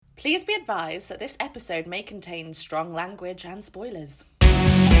Please be advised that this episode may contain strong language and spoilers.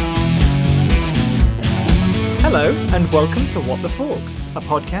 Hello, and welcome to What the Forks, a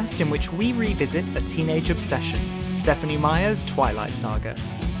podcast in which we revisit a teenage obsession, Stephenie Meyer's Twilight Saga.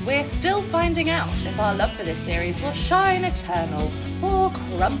 We're still finding out if our love for this series will shine eternal or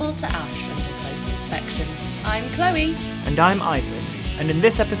crumble to ash under close inspection. I'm Chloe. And I'm Isaac, and in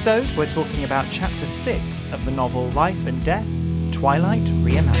this episode we're talking about Chapter 6 of the novel Life and Death, Twilight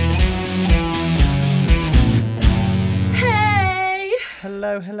Reimagined. Hey!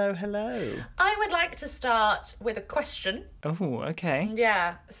 Hello. I would like to start with a question. Oh, okay.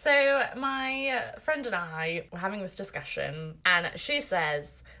 Yeah, so my friend and I were having this discussion, and she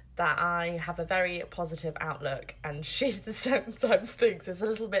says that I have a very positive outlook, and she sometimes thinks it's a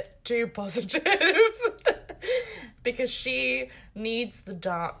little bit too positive because she needs the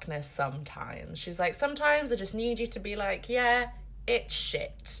darkness sometimes. She's like, sometimes I just need you to be like, yeah, it's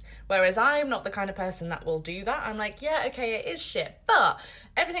shit. Whereas I'm not the kind of person that will do that. I'm like, yeah, okay, it is shit, but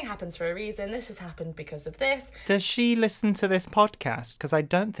everything happens for a reason. This has happened because of this. Does she listen to this podcast? Because I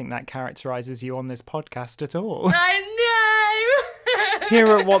don't think that characterises you on this podcast at all. I know! Here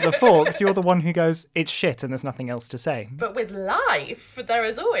at What the Forks, you're the one who goes, it's shit and there's nothing else to say. But with life, there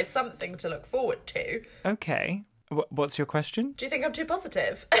is always something to look forward to. Okay. What's your question? Do you think I'm too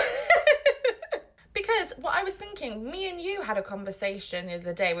positive? Because what I was thinking, me and you had a conversation the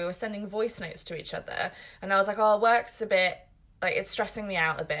other day. We were sending voice notes to each other. And I was like, oh, work's a bit, like, it's stressing me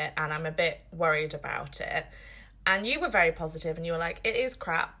out a bit. And I'm a bit worried about it. And you were very positive and you were like, it is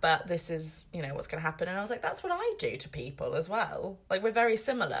crap, but this is, you know, what's going to happen. And I was like, that's what I do to people as well. Like, we're very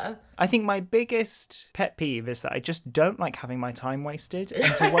similar. I think my biggest pet peeve is that I just don't like having my time wasted.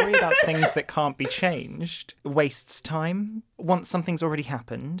 And to worry about things that can't be changed wastes time. Once something's already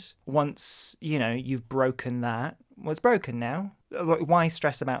happened, once, you know, you've broken that, well, it's broken now. Why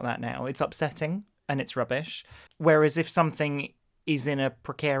stress about that now? It's upsetting and it's rubbish. Whereas if something is in a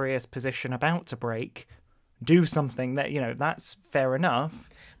precarious position about to break, do something that, you know, that's fair enough.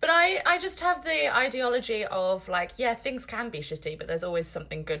 But I just have the ideology of, like, yeah, things can be shitty, but there's always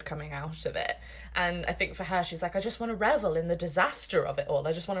something good coming out of it. And I think for her, she's like, I just want to revel in the disaster of it all.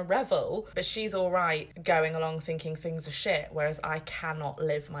 I just want to revel. But she's all right going along thinking things are shit, whereas I cannot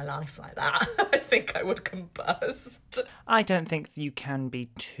live my life like that. I think I would combust. I don't think you can be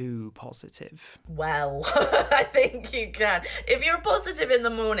too positive. Well, I think you can. If you're positive in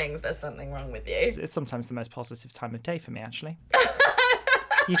the mornings, there's something wrong with you. It's sometimes the most positive time of day for me, actually.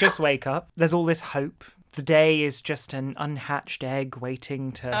 You just wake up. There's all this hope. The day is just an unhatched egg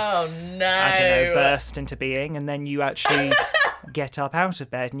waiting to, oh no, I don't know, burst into being. And then you actually get up out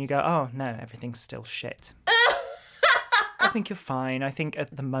of bed and you go, oh no, everything's still shit. I think you're fine. I think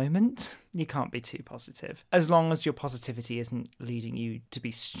at the moment, you can't be too positive. As long as your positivity isn't leading you to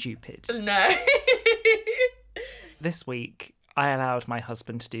be stupid. No. This week, I allowed my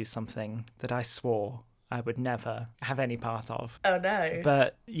husband to do something that I swore I would never have any part of. Oh no.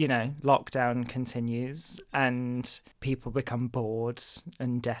 But, you know, lockdown continues and people become bored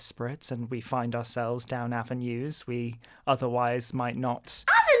and desperate and we find ourselves down avenues we otherwise might not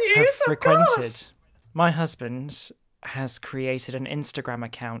have frequented. My husband has created an Instagram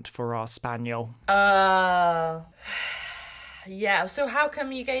account for our spaniel. Yeah, so how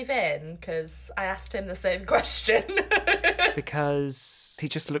come you gave in? Because I asked him the same question. Because he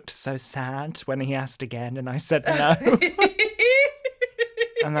just looked so sad when he asked again and I said no.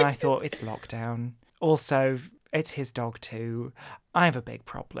 And then I thought, it's lockdown. Also, it's his dog too. I have a big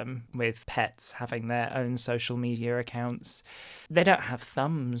problem with pets having their own social media accounts. They don't have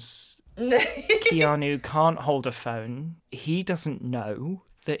thumbs. Keanu can't hold a phone. He doesn't know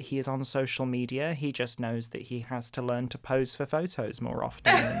that he is on social media. He just knows that he has to learn to pose for photos more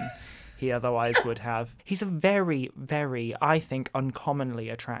often than he otherwise would have. He's a very, very, I think, uncommonly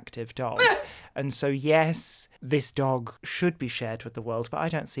attractive dog. And so, yes, this dog should be shared with the world, but I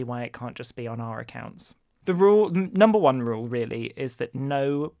don't see why it can't just be on our accounts. The number one rule, really, is that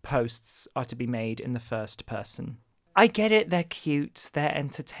no posts are to be made in the first person. I get it, they're cute, they're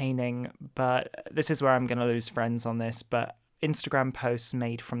entertaining, but this is where I'm going to lose friends on this, but Instagram posts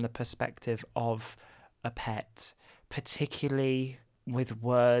made from the perspective of a pet, particularly with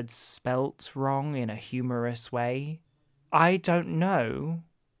words spelt wrong in a humorous way. I don't know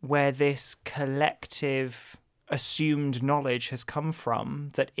where this collective assumed knowledge has come from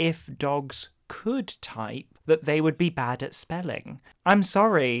that if dogs could type, that they would be bad at spelling. I'm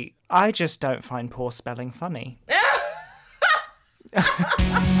sorry, I just don't find poor spelling funny.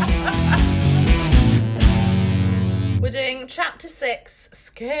 We're doing chapter 6,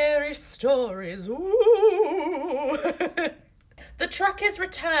 Scary Stories. Ooh. The truck is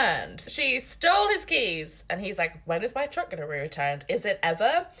returned. She stole his keys. And he's like, when is my truck going to be returned? Is it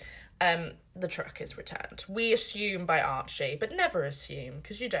ever? The truck is returned. We assume by Archie, but never assume,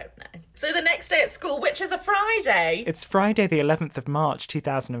 because you don't know. So the next day at school, which is a Friday. It's Friday the 11th of March,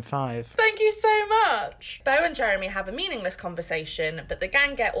 2005. Thank you so much. Beau and Jeremy have a meaningless conversation, but the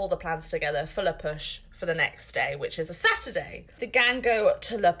gang get all the plans together for La Push for the next day, which is a Saturday. The gang go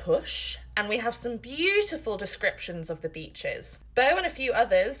to La Push, and we have some beautiful descriptions of the beaches. Beau and a few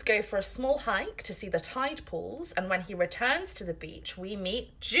others go for a small hike to see the tide pools, and when he returns to the beach, we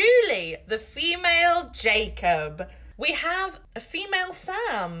meet Julie, the female Jacob. We have a female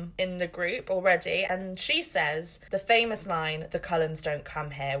Sam in the group already, and she says the famous line, "The Cullens don't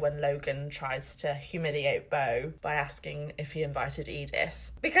come here," when Logan tries to humiliate Beau by asking if he invited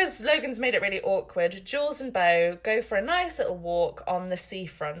Edith. Because Logan's made it really awkward, Jules and Beau go for a nice little walk on the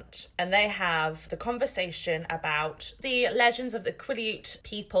seafront, and they have the conversation about the legends of the Quileute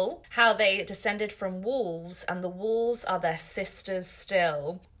people, how they descended from wolves, and the wolves are their sisters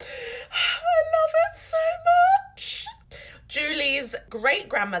still. I love it so much. Julie's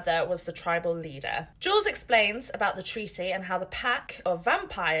great-grandmother was the tribal leader. Jules explains about the treaty and how the pack of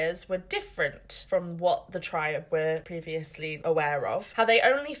vampires were different from what the tribe were previously aware of, how they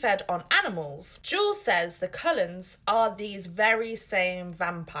only fed on animals. Jules says the Cullens are these very same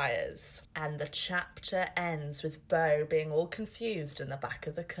vampires. And the chapter ends with Beau being all confused in the back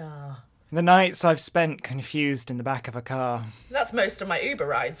of the car. The nights I've spent confused in the back of a car. That's most of my Uber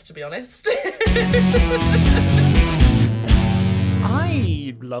rides, to be honest.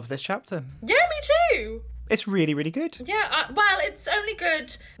 I love this chapter. Yeah, me too. It's really, really good. Yeah, well, it's only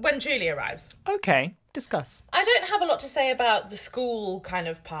good when Julie arrives. Okay, discuss. I don't have a lot to say about the school kind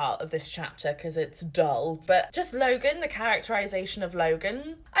of part of this chapter because it's dull, but just Logan, the characterization of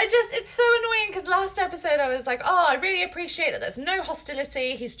Logan. It's so annoying because last episode I was like, oh, I really appreciate that there's no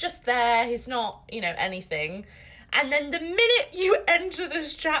hostility. He's just there. He's not, anything. And then the minute you enter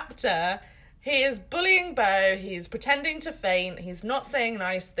this chapter, he is bullying Beau, he's pretending to faint, he's not saying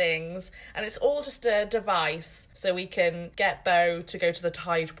nice things, and it's all just a device so we can get Beau to go to the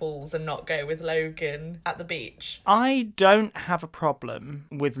tide pools and not go with Logan at the beach. I don't have a problem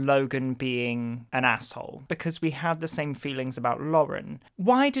with Logan being an asshole because we had the same feelings about Lauren.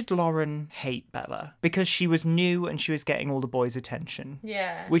 Why did Lauren hate Bella? Because she was new and she was getting all the boys' attention.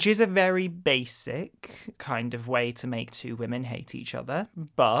 Yeah. Which is a very basic kind of way to make two women hate each other,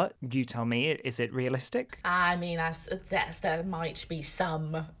 but you tell me, is it realistic? I mean, there might be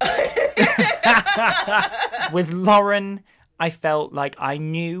some. With Lauren, I felt like I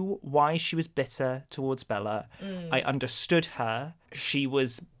knew why she was bitter towards Bella. I understood her. She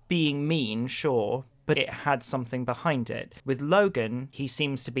was being mean, sure, but it had something behind it. With Logan, he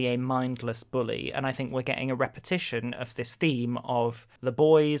seems to be a mindless bully, and I think we're getting a repetition of this theme of the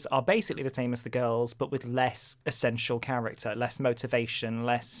boys are basically the same as the girls, but with less essential character, less motivation,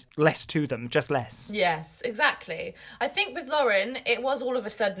 less to them, just less. Yes, exactly. I think with Lauren, it was all of a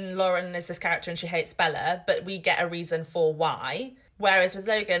sudden Lauren is this character and she hates Bella, but we get a reason for why. Whereas with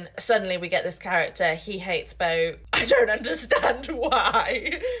Logan, suddenly we get this character, he hates Beau. I don't understand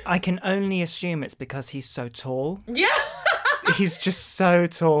why. I can only assume it's because he's so tall. Yeah. He's just so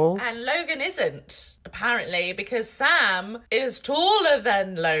tall. And Logan isn't, apparently, because Sam is taller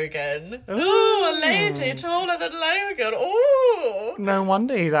than Logan. Ooh, a lady taller than Logan. Ooh. No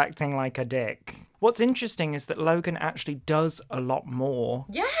wonder he's acting like a dick. What's interesting is that Logan actually does a lot more.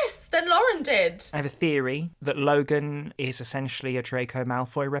 Yes, than Lauren did. I have a theory that Logan is essentially a Draco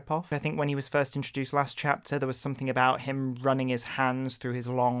Malfoy ripoff. I think when he was first introduced last chapter, there was something about him running his hands through his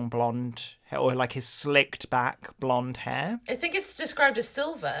long blonde hair, or like his slicked back blonde hair. I think it's described as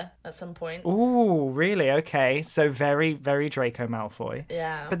silver at some point. Ooh, really? Okay. So very, very Draco Malfoy.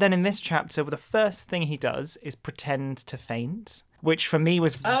 Yeah. But then in this chapter, the first thing he does is pretend to faint, which for me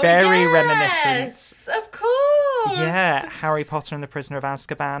was very reminiscent. Yes, of course. Yeah, Harry Potter and the Prisoner of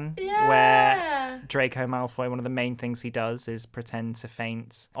Azkaban, where Draco Malfoy, one of the main things he does is pretend to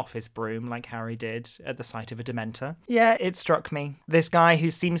faint off his broom like Harry did at the sight of a Dementor. Yeah, it struck me. This guy who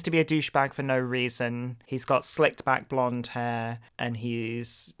seems to be a douchebag for no reason, he's got slicked back blonde hair and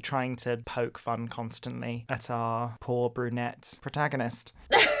he's trying to poke fun constantly at our poor brunette protagonist.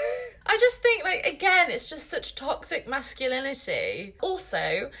 I just think, again, it's just such toxic masculinity.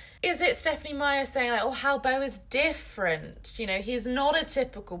 Also, Is it Stephanie Meyer saying, like, oh, how Beau is different? You know, he's not a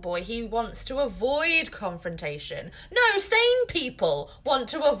typical boy. He wants to avoid confrontation. No, sane people want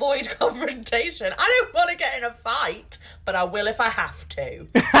to avoid confrontation. I don't want to get in a fight, but I will if I have to.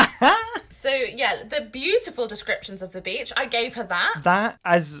 So, yeah, the beautiful descriptions of the beach, I gave her that. That,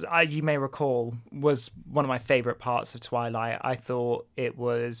 as you may recall, was one of my favourite parts of Twilight. I thought it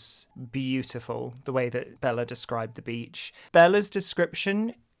was beautiful, the way that Bella described the beach. Bella's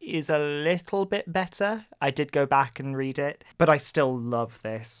description is a little bit better. I did go back and read it, but I still love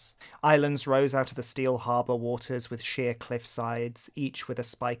this. Islands rose out of the still harbour waters with sheer cliff sides, each with a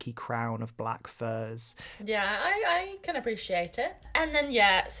spiky crown of black firs. Yeah, I can appreciate it. And then,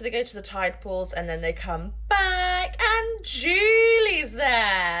 yeah, so they go to the tide pools and then they come back and Julie's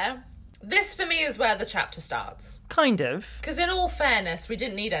there. This, for me, is where the chapter starts. Kind of. Because in all fairness, we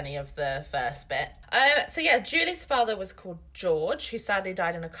didn't need any of the first bit. So yeah, Julie's father was called George, who sadly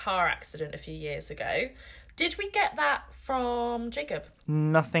died in a car accident a few years ago. Did we get that from Jacob?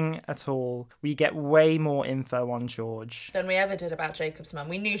 Nothing at all. We get way more info on George than we ever did about Jacob's mum.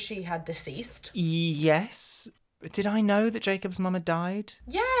 We knew she had deceased. Yes. Did I know that Jacob's mum had died?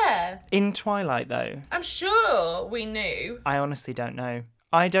 Yeah. In Twilight, though? I'm sure we knew. I honestly don't know.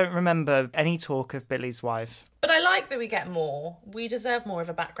 I don't remember any talk of Billy's wife. But I like that we get more. We deserve more of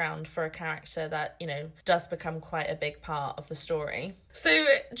a background for a character that, you know, does become quite a big part of the story. So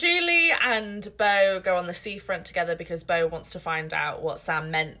Julie and Beau go on the seafront together because Beau wants to find out what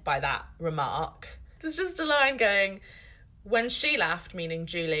Sam meant by that remark. There's just a line going, when she laughed, meaning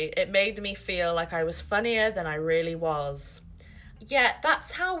Julie, it made me feel like I was funnier than I really was. Yeah,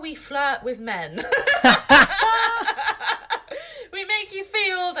 that's how we flirt with men. We make you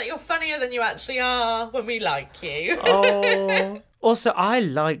feel that you're funnier than you actually are when we like you. Oh. Also, I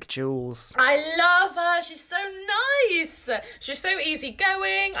like Jules. I love her. She's so nice. She's so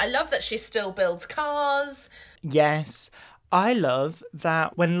easygoing. I love that she still builds cars. Yes. I love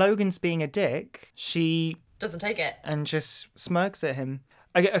that when Logan's being a dick, she doesn't take it and just smirks at him.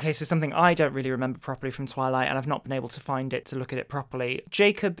 Okay, so something I don't really remember properly from Twilight, and I've not been able to find it to look at it properly.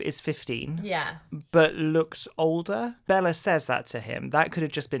 Jacob is 15. Yeah. But looks older. Bella says that to him. That could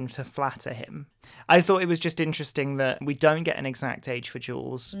have just been to flatter him. I thought it was just interesting that we don't get an exact age for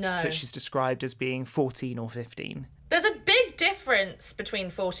Jules. No. That she's described as being 14 or 15. There's a big difference between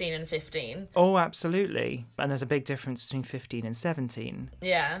 14 and 15. Oh, absolutely. And there's a big difference between 15 and 17.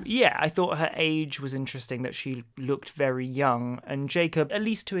 Yeah. Yeah, I thought her age was interesting, that she looked very young. And Jacob, at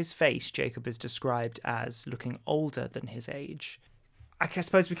least to his face, Jacob is described as looking older than his age. I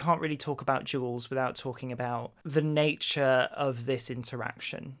suppose we can't really talk about Jules without talking about the nature of this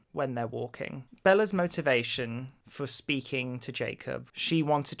interaction when they're walking. Bella's motivation for speaking to Jacob, she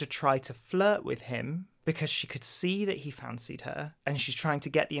wanted to try to flirt with him because she could see that he fancied her, and she's trying to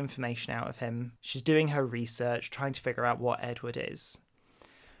get the information out of him. She's doing her research, trying to figure out what Edward is.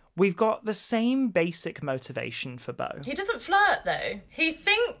 We've got the same basic motivation for Beau. He doesn't flirt, though. He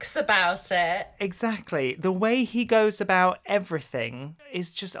thinks about it. Exactly. The way he goes about everything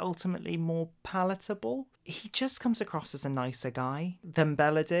is just ultimately more palatable. He just comes across as a nicer guy than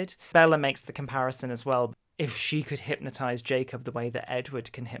Bella did. Bella makes the comparison as well. If she could hypnotise Jacob the way that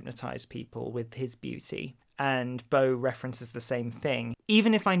Edward can hypnotise people with his beauty. And Beau references the same thing.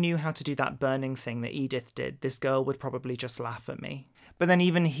 Even if I knew how to do that burning thing that Edith did, this girl would probably just laugh at me. But then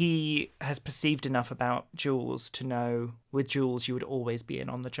even he has perceived enough about Jules to know with Jules you would always be in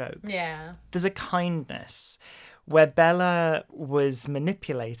on the joke. Yeah. There's a kindness where Bella was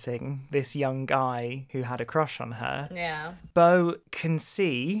manipulating this young guy who had a crush on her. Yeah. Beau can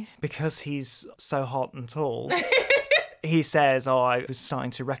see, because he's so hot and tall, he says, oh, I was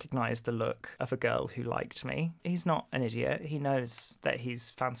starting to recognise the look of a girl who liked me. He's not an idiot. He knows that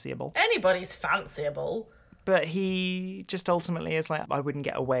he's fanciable. Anybody's fanciable. But he just ultimately is like, I wouldn't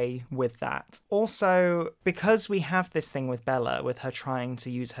get away with that. Also, because we have this thing with Bella, with her trying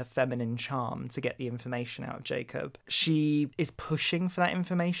to use her feminine charm to get the information out of Jacob, she is pushing for that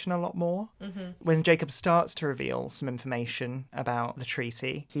information a lot more. Mm-hmm. When Jacob starts to reveal some information about the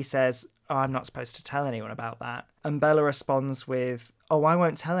treaty, he says, oh, I'm not supposed to tell anyone about that. And Bella responds with, oh, I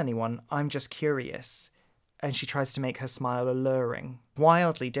won't tell anyone, I'm just curious. And she tries to make her smile alluring.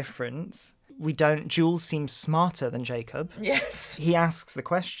 Wildly different. Jules seems smarter than Jacob. Yes. He asks the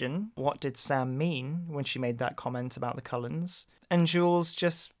question, what did Sam mean when she made that comment about the Cullens? And Jules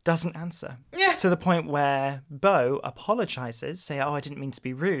just doesn't answer. Yeah. To the point where Beau apologises, saying, oh, I didn't mean to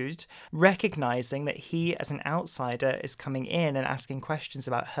be rude, recognising that he, as an outsider, is coming in and asking questions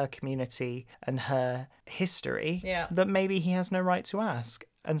about her community and her history that maybe he has no right to ask.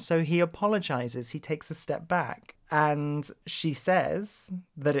 And so he apologises, he takes a step back. And she says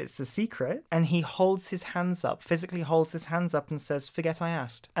that it's a secret, and he holds his hands up, physically holds his hands up and says, "Forget I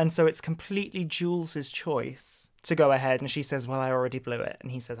asked." And so it's completely Jules's choice to go ahead, and she says, "Well, I already blew it."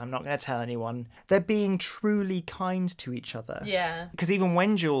 And he says, "I'm not going to tell anyone." They're being truly kind to each other. Yeah. Because even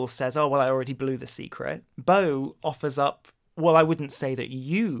when Jules says, "Oh, well, I already blew the secret," Bo offers up, "Well, I wouldn't say that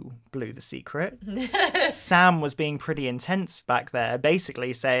you blew the secret." Sam was being pretty intense back there,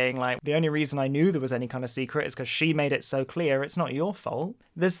 basically saying, like, the only reason I knew there was any kind of secret is because she made it so clear it's not your fault.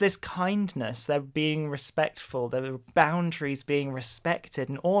 There's this kindness, they're being respectful, there are boundaries being respected,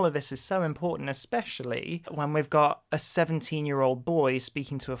 and all of this is so important, especially when we've got a 17-year-old boy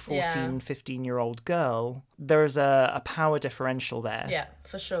speaking to a 14, 15-year-old girl. There's a power differential there. Yeah,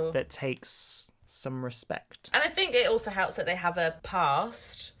 for sure. That takes some respect. And I think it also helps that they have a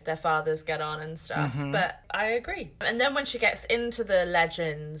past, their fathers get on and stuff, but I agree. And then when she gets into the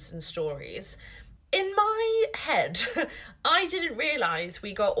legends and stories, in my head, I didn't realise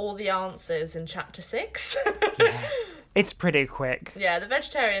we got all the answers in chapter 6. Yeah. It's pretty quick. Yeah, the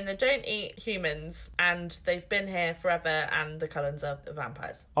vegetarian, they don't eat humans, and they've been here forever, and the Cullens are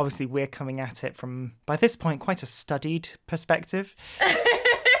vampires. Obviously, we're coming at it from, by this point, quite a studied perspective.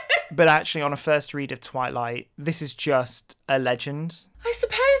 But actually, on a first read of Twilight, this is just a legend. I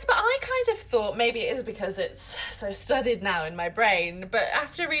suppose, but I kind of thought maybe it is because it's so studied now in my brain. But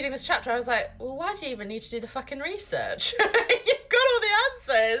after reading this chapter, I was like, well, why do you even need to do the fucking research? You've got all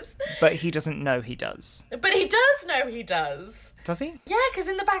the answers. But he doesn't know he does. But he does know he does. Does he? Yeah, because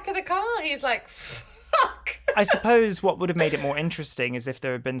in the back of the car, he's like, fuck. I suppose what would have made it more interesting is if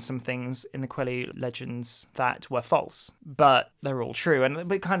there had been some things in the Quelly legends that were false, but they're all true.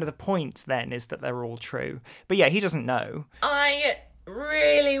 But kind of the point then is that they're all true. But yeah, he doesn't know. I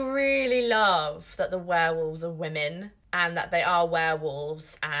really, really love that the werewolves are women and that they are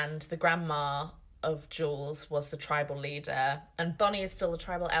werewolves, and the grandma of Jules was the tribal leader, and Bonnie is still the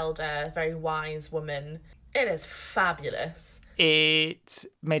tribal elder, very wise woman. It is fabulous. It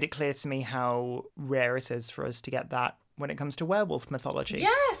made it clear to me how rare it is for us to get that when it comes to werewolf mythology.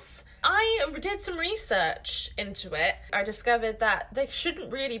 Yes! I did some research into it. I discovered that they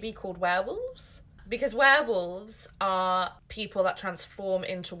shouldn't really be called werewolves, because werewolves are people that transform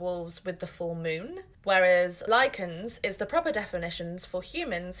into wolves with the full moon, whereas lycans is the proper definitions for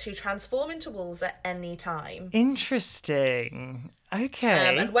humans who transform into wolves at any time. Interesting.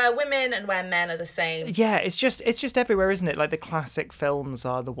 Okay. And where women and where men are the same. Yeah, it's just everywhere, isn't it? Like the classic films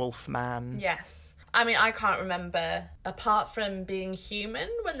are the Wolf Man. Yes. I mean, I can't remember, apart from being human,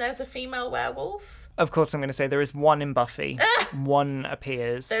 when there's a female werewolf. Of course, I'm going to say there is one in Buffy. One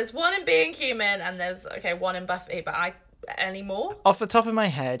appears. There's one in Being Human, and there's, one in Buffy, but any more? Off the top of my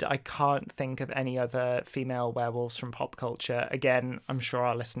head, I can't think of any other female werewolves from pop culture. Again, I'm sure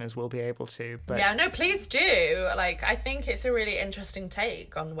our listeners will be able to. But yeah, no, please do. Like, I think it's a really interesting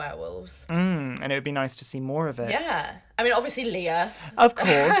take on werewolves. And it would be nice to see more of it. Yeah. I mean, obviously Leah. Of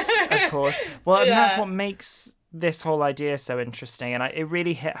course, of course. Well, and that's Yeah. what makes this whole idea so interesting. And it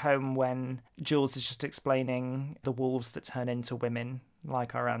really hit home when Jules is just explaining the wolves that turn into women,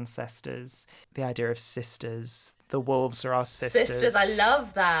 like our ancestors. The idea of sisters. The wolves are our sisters. Sisters, I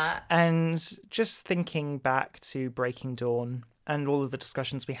love that. And just thinking back to Breaking Dawn and all of the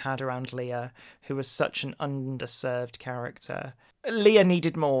discussions we had around Leah, who was such an underserved character. Leah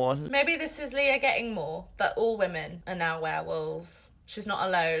needed more. Maybe this is Leah getting more, that all women are now werewolves. She's not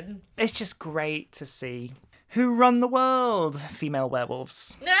alone. It's just great to see. Who run the world? Female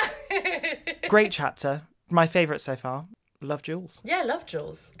werewolves. Great chapter. My favourite so far. Love Jules. Yeah, love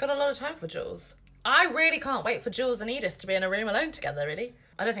Jules. Got a lot of time for Jules. I really can't wait for Jules and Edith to be in a room alone together, really.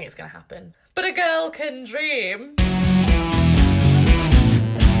 I don't think it's going to happen. But a girl can dream.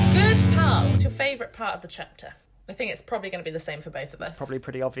 Good part. What's your favourite part of the chapter? I think it's probably going to be the same for both of us. Probably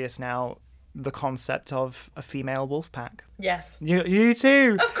pretty obvious now, the concept of a female wolf pack. Yes. You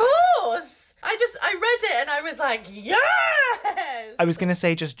too! Of course! I read it and I was like, yes! I was going to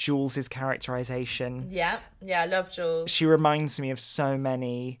say just Jules' characterisation. Yeah, I love Jules. She reminds me of so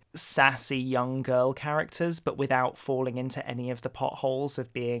many sassy young girl characters, but without falling into any of the potholes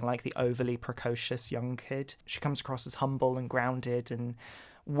of being like the overly precocious young kid. She comes across as humble and grounded and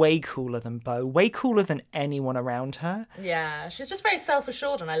way cooler than Bo, way cooler than anyone around her. Yeah, she's just very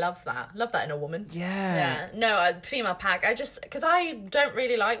self-assured and I love that. Love that in a woman. Yeah. No, a female pack. Because I don't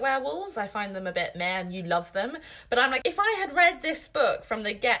really like werewolves. I find them a bit meh and you love them. But I'm like, if I had read this book from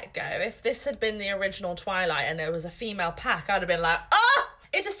the get-go, if this had been the original Twilight and there was a female pack, I'd have been like, ah!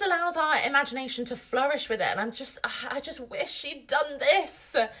 It just allows our imagination to flourish with it. And I just wish she'd done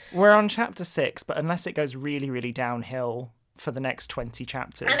this. We're on chapter 6, but unless it goes really, really downhill, for the next 20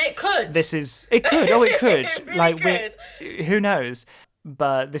 chapters. And it could. It could. Oh, it could. It really could. Who knows?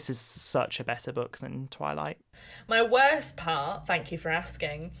 But this is such a better book than Twilight. My worst part, thank you for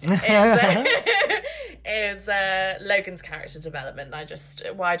asking, is Logan's character development.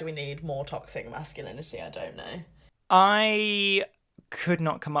 Why do we need more toxic masculinity? I don't know. I could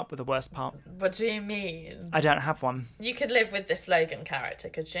not come up with a worst part. What do you mean? I don't have one. You could live with this Logan character,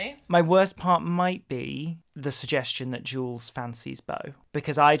 could you? My worst part might be the suggestion that Jules fancies Beau,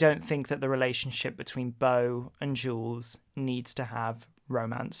 because I don't think that the relationship between Beau and Jules needs to have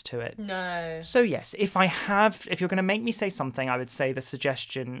romance to it. No. So yes, if you're going to make me say something, I would say the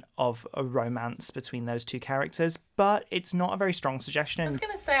suggestion of a romance between those two characters, but it's not a very strong suggestion. I was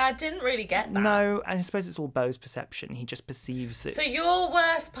going to say, I didn't really get that. No, I suppose it's all Beau's perception. He just perceives that... So your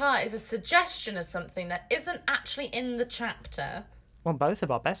worst part is a suggestion of something that isn't actually in the chapter. Well, both of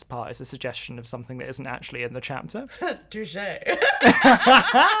our best part is a suggestion of something that isn't actually in the chapter. Touché.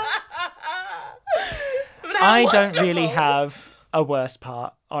 I don't really have a worst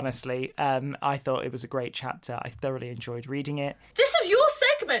part, honestly. I thought it was a great chapter. I thoroughly enjoyed reading it. This is your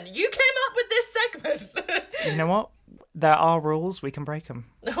segment. You came up with this segment. You know what? There are rules. We can break them.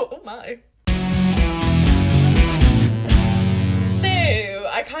 Oh my. So,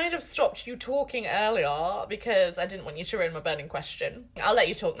 I kind of stopped you talking earlier because I didn't want you to ruin my burning question. I'll let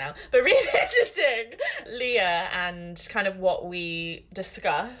you talk now. But revisiting Leah and kind of what we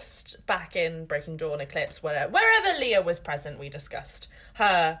discussed back in Breaking Dawn, Eclipse, wherever Leah was present, we discussed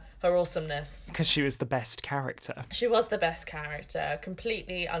her awesomeness. Because she was the best character. She was the best character,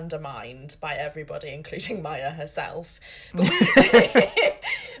 completely undermined by everybody, including Maya herself. But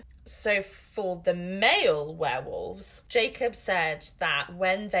So for the male werewolves, Jacob said that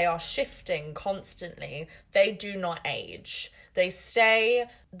when they are shifting constantly, they do not age. They stay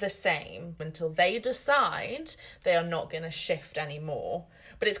the same until they decide they are not going to shift anymore.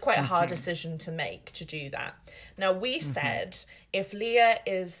 But it's quite a hard decision to make to do that. Now, we said if Leah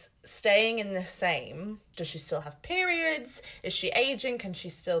is staying in the same, does she still have periods? Is she aging? Can she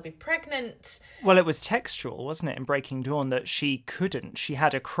still be pregnant? Well, it was textual, wasn't it, in Breaking Dawn, that she couldn't. She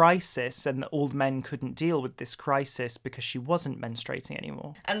had a crisis and all the men couldn't deal with this crisis because she wasn't menstruating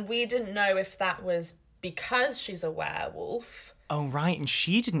anymore. And we didn't know if that was because she's a werewolf. Oh, right, and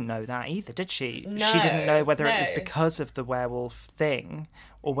she didn't know that either, did she? No, she didn't know whether it was no. because of the werewolf thing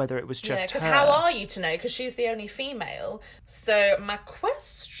or whether it was just because her. how are you to know? Because she's the only female. So my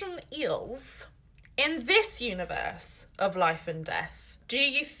question is, in this universe of life and death, do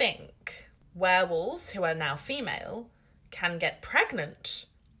you think werewolves who are now female can get pregnant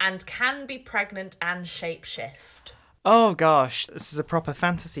and can be pregnant and shapeshift? Oh, gosh, this is a proper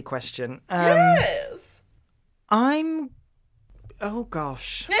fantasy question. Yes. Oh,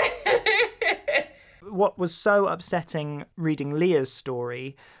 gosh. What was so upsetting reading Leah's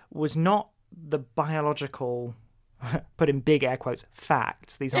story was not the biological, put in big air quotes,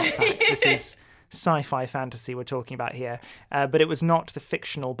 facts. These aren't facts. This is sci-fi fantasy we're talking about here. But it was not the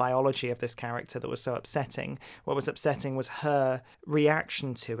fictional biology of this character that was so upsetting. What was upsetting was her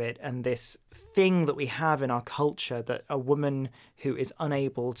reaction to it and this thing that we have in our culture that a woman who is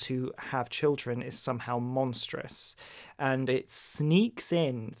unable to have children is somehow monstrous. And it sneaks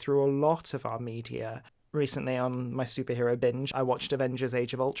in through a lot of our media. Recently on my superhero binge, I watched Avengers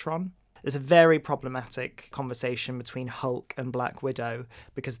Age of Ultron. There's a very problematic conversation between Hulk and Black Widow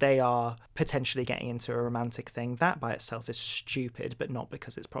because they are potentially getting into a romantic thing. That by itself is stupid, but not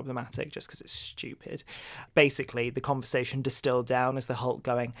because it's problematic, just because it's stupid. Basically, the conversation distilled down is the Hulk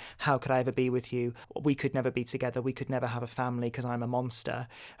going, how could I ever be with you? We could never be together. We could never have a family because I'm a monster.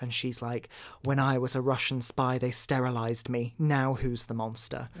 And she's like, when I was a Russian spy, they sterilized me. Now who's the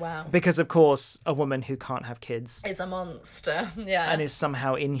monster? Wow. Because, of course, a woman who can't have kids Is a monster, yeah. and is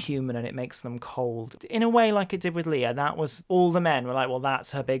somehow inhuman and it makes them cold. In a way like it did with Leah, that was all the men were like, well,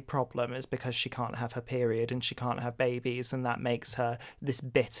 that's her big problem, is because she can't have her period and she can't have babies, and that makes her this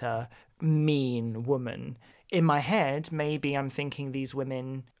bitter, mean woman. In my head, maybe I'm thinking these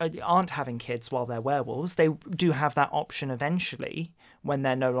women aren't having kids while they're werewolves. They do have that option eventually when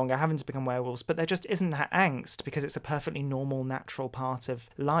they're no longer having to become werewolves, but there just isn't that angst because it's a perfectly normal, natural part of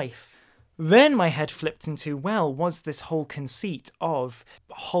life. Then my head flipped into, well, was this whole conceit of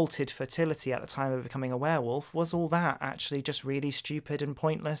halted fertility at the time of becoming a werewolf, was all that actually just really stupid and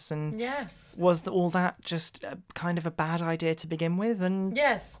pointless? And Yes. was all that just kind of a bad idea to begin with? And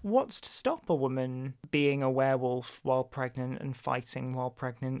Yes. what's to stop a woman being a werewolf while pregnant and fighting while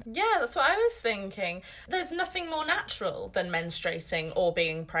pregnant? Yeah, that's what I was thinking. There's nothing more natural than menstruating or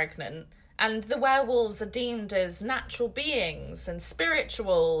being pregnant. And the werewolves are deemed as natural beings and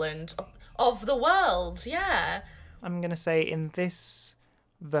spiritual and of the world, yeah. I'm going to say in this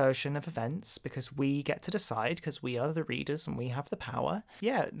version of events, because we get to decide, because we are the readers and we have the power,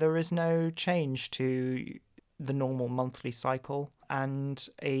 yeah, there is no change to the normal monthly cycle, and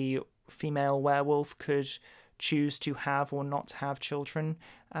a female werewolf could choose to have or not have children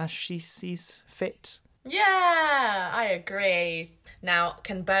as she sees fit. Yeah, I agree. Now,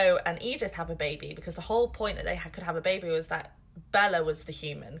 can Bo and Edith have a baby? Because the whole point that they could have a baby was that Bella was the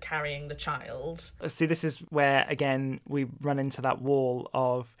human carrying the child. See, this is where, again, we run into that wall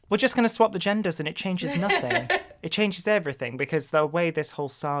of, we're just going to swap the genders and it changes nothing. It changes everything, because the way this whole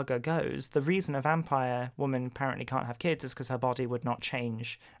saga goes, the reason a vampire woman apparently can't have kids is because her body would not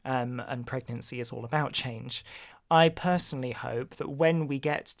change, and pregnancy is all about change. I personally hope that when we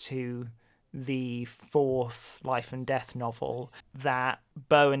get to the 4th Life and Death novel, that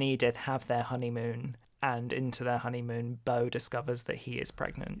Bo and Edith have their honeymoon, and into their honeymoon, Bo discovers that he is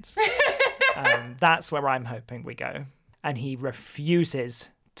pregnant. That's where I'm hoping we go. And he refuses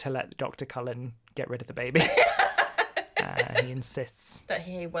to let Dr. Cullen get rid of the baby. He insists that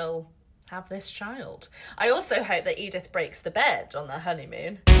he will have this child. I also hope that Edith breaks the bed on their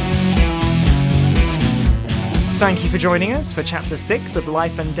honeymoon. Thank you for joining us for Chapter 6 of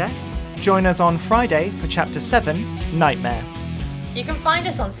Life and Death. Join us on Friday for Chapter 7, Nightmare. You can find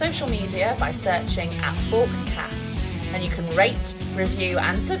us on social media by searching at FawkesCast, and you can rate, review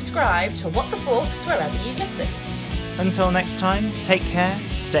and subscribe to What the Forks wherever you listen. Until next time, take care,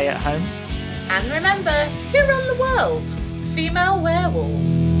 stay at home. And remember, who run the world? Female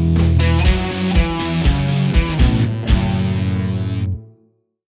werewolves.